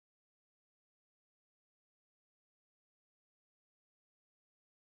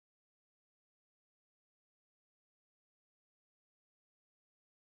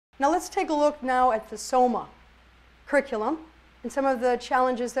Now let's take a look now at the SOMA curriculum and some of the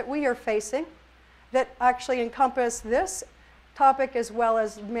challenges that we are facing that actually encompass this topic as well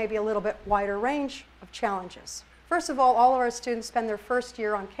as maybe a little bit wider range of challenges. First of all of our students spend their first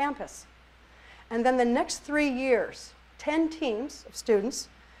year on campus. And then the next 3 years, 10 teams of students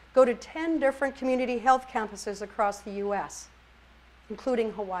go to 10 different community health campuses across the US,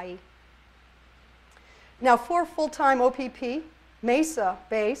 including Hawaii. Now, for full-time OPP,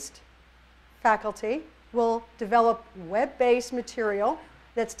 Mesa-based faculty will develop web-based material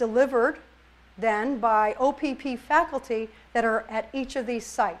that's delivered then by OPP faculty that are at each of these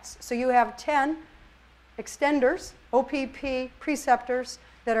sites. So you have 10 extenders, OPP preceptors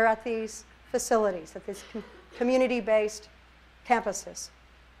that are at these facilities, at these community-based campuses.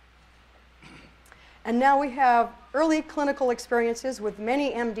 And now we have early clinical experiences with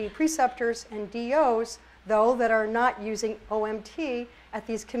many MD preceptors and DOs, though, that are not using OMT at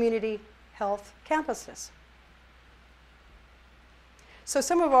these community health campuses. So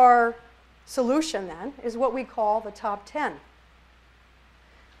some of our solution then is what we call the top 10.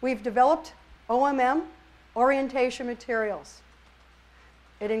 We've developed OMM orientation materials.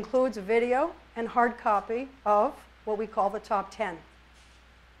 It includes video and hard copy of what we call the top 10.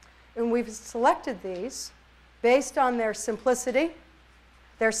 And we've selected these based on their simplicity,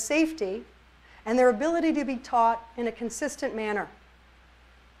 their safety, and their ability to be taught in a consistent manner,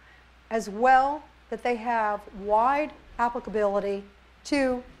 as well that they have wide applicability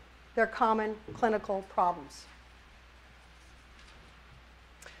to their common clinical problems.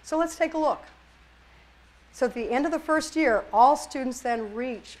 So let's take a look. So at the end of the first year, all students then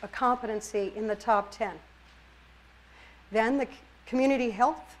reach a competency in the top 10. Then the community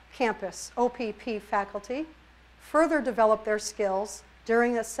health campus OPP faculty further develop their skills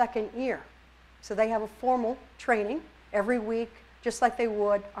during the second year. So they have a formal training every week, just like they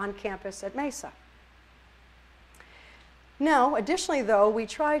would on campus at Mesa. Now, additionally, though, we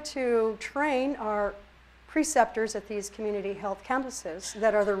try to train our preceptors at these community health campuses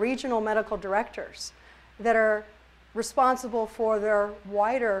that are the regional medical directors that are responsible for their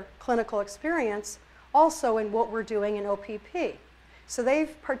wider clinical experience also in what we're doing in OPP. So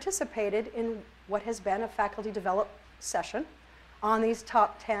they've participated in what has been a faculty developed session on these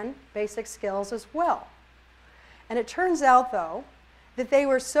top 10 basic skills as well. And it turns out, though, that they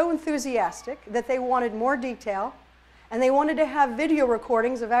were so enthusiastic that they wanted more detail, and they wanted to have video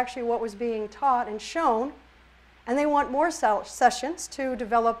recordings of actually what was being taught and shown, and they want more sessions to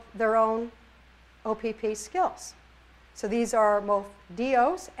develop their own OPP skills. So these are both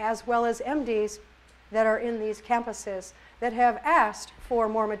DOs as well as MDs that are in these campuses that have asked for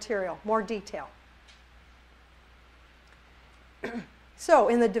more material, more detail. So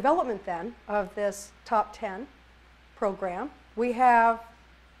in the development then of this top 10 program, we have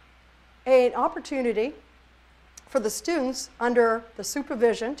an opportunity for the students under the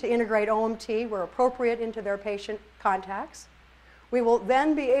supervision to integrate OMT where appropriate into their patient contacts. We will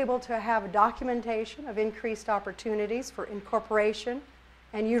then be able to have documentation of increased opportunities for incorporation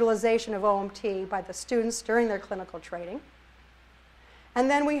and utilization of OMT by the students during their clinical training.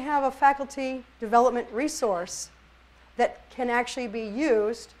 And then we have a faculty development resource that can actually be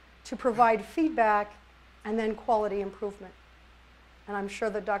used to provide feedback and then quality improvement. And I'm sure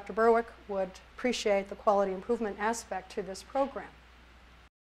that Dr. Berwick would appreciate the quality improvement aspect to this program.